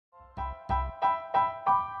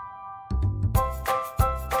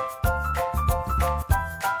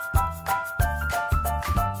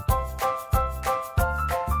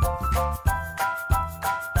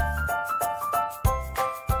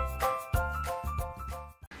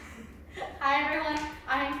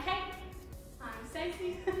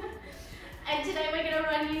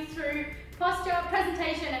posture,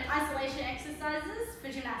 presentation and isolation exercises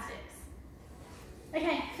for gymnastics.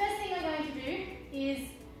 Okay, first thing we're going to do is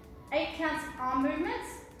 8 counts of arm movements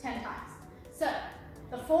 10 times. So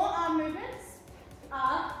the 4 arm movements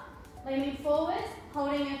are leaning forward,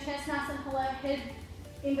 holding your chest nice and hollow, head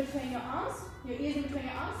in between your arms, your ears in between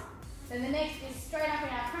your arms. Then the next is straight up in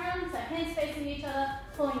our crown, so hands facing each other,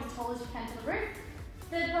 pulling as tall as you can to the roof.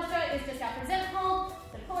 Third posture is just our present hold,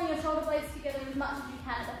 so pulling your shoulder blades together as much as you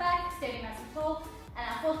can at the back, standing nice and tall. And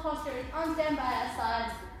our fourth posture is arms down by our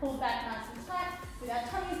sides, pulled back nice and tight, with our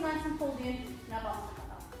tummies nice and pulled in, and our bums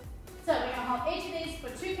come up. So we're going to hold each of these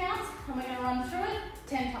for 2 counts, and we're going to run through it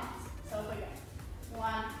 10 times. So if we go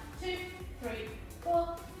 1, 2, 3,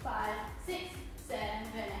 4, 5, 6, 7,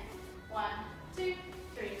 8. 1, 2,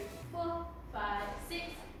 3, 4, 5, 6,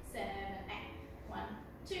 7, 8. 1,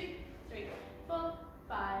 2, 3, 4,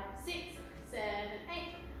 5, 6, 7,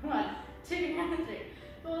 8. 1, 2, 3,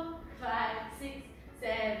 4, 5, 6,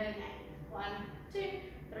 7, 8. 1, 2,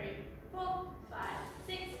 3, 4, 5,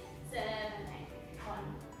 6, 7, 8. 1,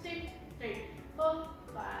 2, 3, 4,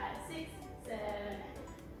 5, 6, 7,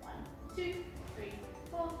 8. 1, 2, 3,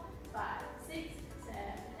 4, 5, 6, 7,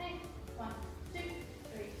 8. 1, 2,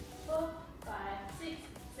 3, 4, 5, 6,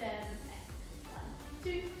 7, 8. 1, 2,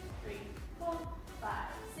 3, 4, 5,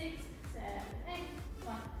 6, 7, 8.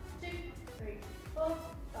 1, 2, 3, 4,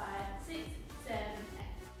 5, 6, 7,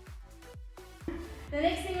 8. The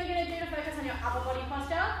next thing we're going to do to focus on your upper body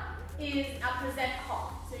posture is our present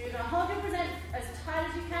hold. So you're going to hold your present as tight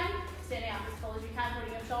as you can, standing up as tall as you can,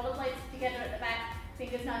 putting your shoulder blades together at the back,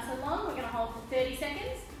 fingers nice and long. We're going to hold for 30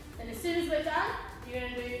 seconds. Then as soon as we're done, you're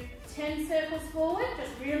going to do 10 circles forward,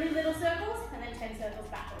 just really little circles, and then 10 circles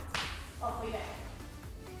backwards. Off we go.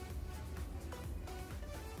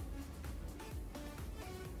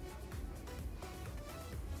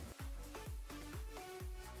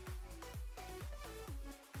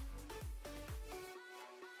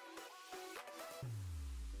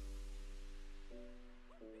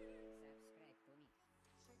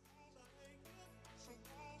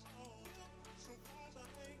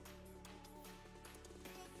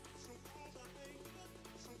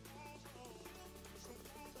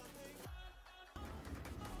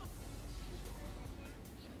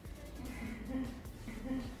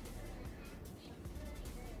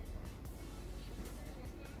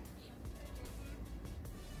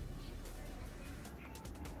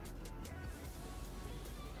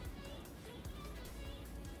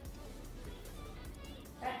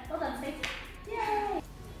 Well done, Steve. Yay!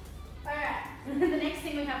 Alright, the next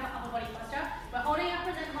thing we have for upper body posture, we're holding our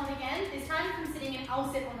present hold again, this time from sitting in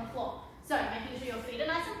I'll sit on the floor. So making sure your feet are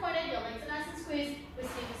nice and pointed, your legs are nice and squeezed, we're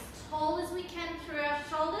sitting as tall as we can through our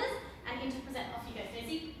shoulders, and into present. Off you go,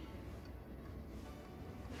 Stacey.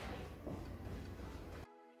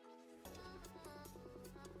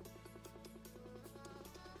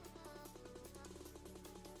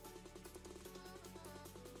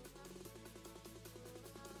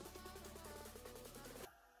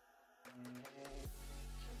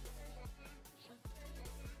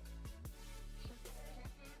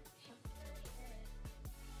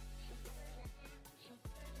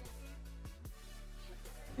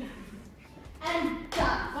 And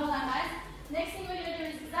done. Well done, guys. Next thing we're going to do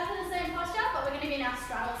is exactly the same posture, but we're going to be in our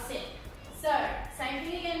straddle sit. So, same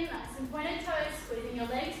thing again, nice and pointed toes, squeezing your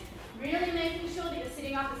legs, really making sure that you're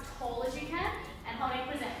sitting up as tall as you can, and holding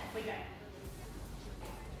present. Off we go.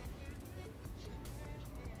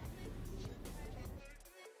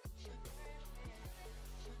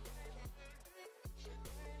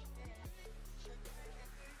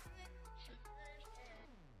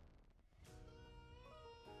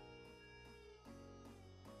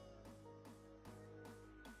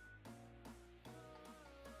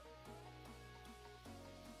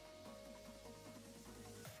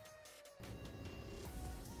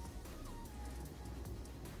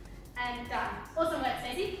 And done. Awesome work,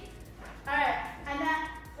 Stacey. Alright, and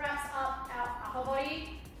that wraps up our upper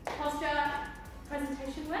body posture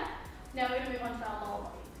presentation work. Now we're going to move on to our lower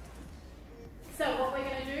body. So what we're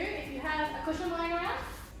going to do, if you have a cushion lying around,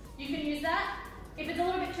 you can use that. If it's a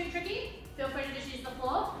little bit too tricky, feel free to just use the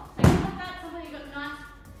floor. So you like that, somewhere you've got nice,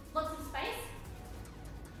 lots of space.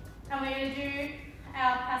 And we're going to do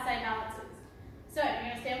our passe balances. So you're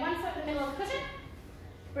going to stand one foot in the middle of the cushion,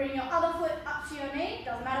 bring your other foot up to your knee,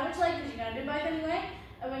 doesn't matter which leg because you're going to do both anyway,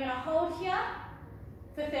 and we're going to hold here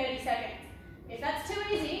for 30 seconds. If that's too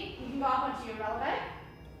easy, you can go up onto your roller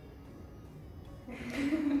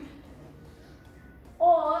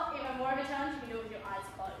or even more of a challenge, you can do it with your eyes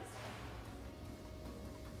closed.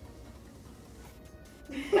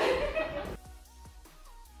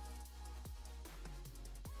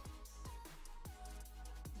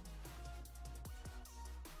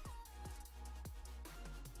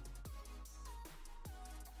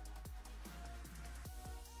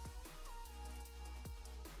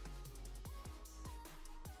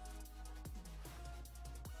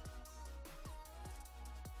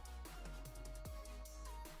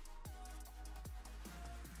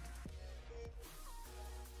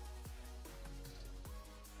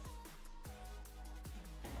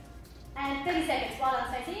 And 30 seconds. Well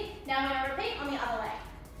done, Stacey. Now we're going to repeat on the other leg.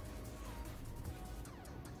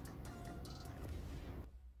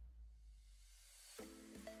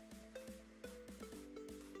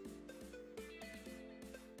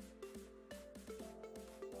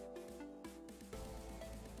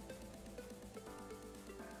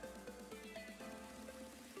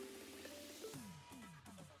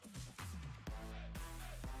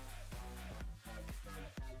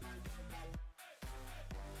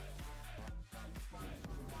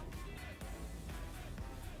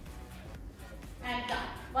 And done.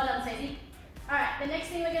 Well done, Stacey. Alright, the next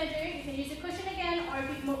thing we're going to do, you can use a cushion again, or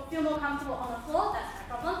if you feel more comfortable on the floor, that's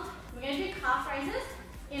no problem. We're going to do calf raises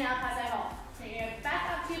in our passe hold. So you're going to go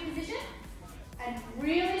back up to your position, and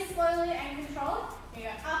really slowly and controlled, you're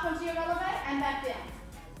going to go up onto your releve and back down.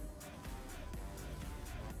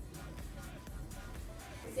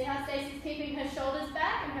 You see how Stacey's keeping her shoulders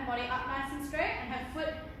back and her body up nice and straight, and her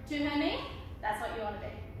foot to her knee? That's what you want to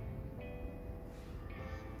do.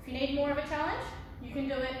 If you need more of a challenge, you can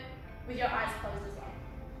do it with your eyes closed as well.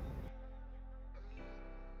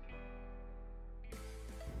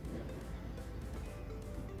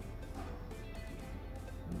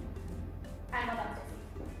 And well done, Stacey.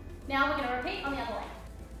 Now we're going to repeat on the other leg.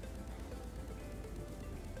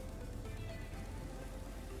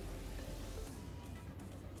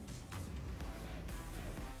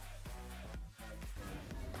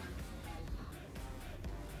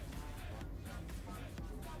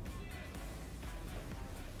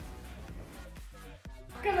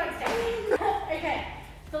 Good work, Stacey. Okay,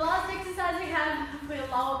 the last exercise we have for the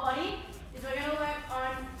lower body is we're going to work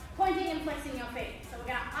on pointing and flexing your feet. So we're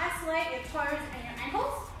going to isolate your toes and your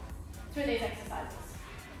ankles through these exercises.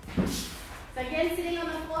 So again, sitting on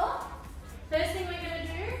the floor, first thing we're going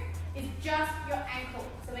to do is just your ankle.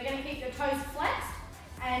 So we're going to keep your toes flexed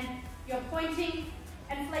and you're pointing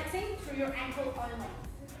and flexing through your ankle only.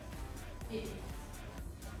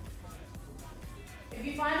 If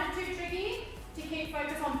you find it too tricky to keep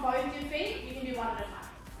focus on both your feet, you can do one at a time.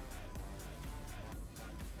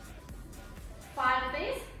 5 of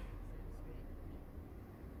these.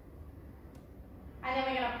 And then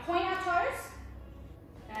we're going to point our toes.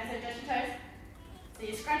 And I said just your toes. So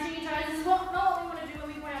you're scrunching your toes. This is not what we want to do when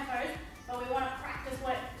we point our toes, but we want to practice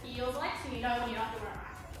what it feels like so you know when you're not doing it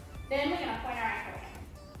right. Then we're going to point our ankle again.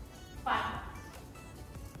 5 more.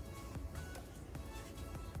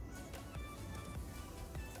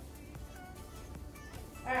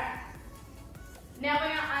 Alright. Now we're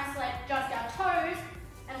going to isolate just our toes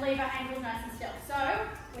and leave our ankles nice and still. So,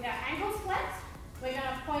 with our ankles flexed, we're going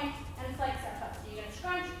to point and flex our toes. So you're going to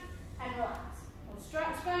scrunch and relax. Or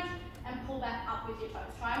scrunch and pull back up with your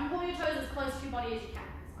toes. Try and pull your toes as close to your body as you can.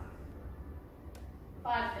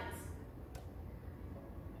 5 of these.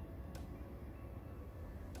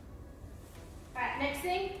 Alright, next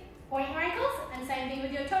thing, point your ankles and same thing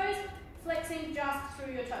with your toes, flexing just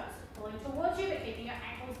through your toes. Pulling towards you but keeping your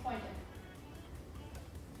ankles pointed.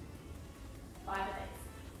 5 of these.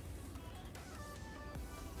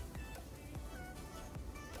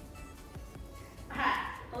 Alright,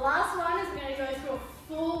 the last one is we're going to go through a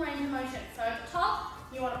full range of motion. So at the top,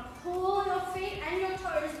 you want to pull your feet and your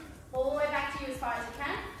toes all the way back to you as far as you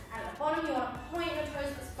can. And at the bottom, you want to point your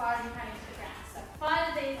toes as far as you can into the ground. So 5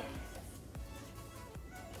 of these.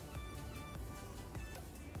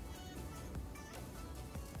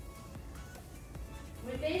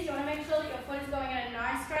 With these, you want to make sure that your foot is going in a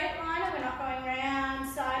nice straight line and we're not going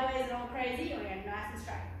around, sideways and all crazy. You're going nice and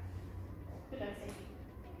straight. Good job, Stacey.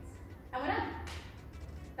 And we're done.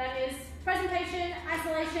 That is presentation,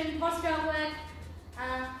 isolation, posture work.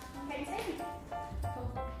 Okay, Stacey.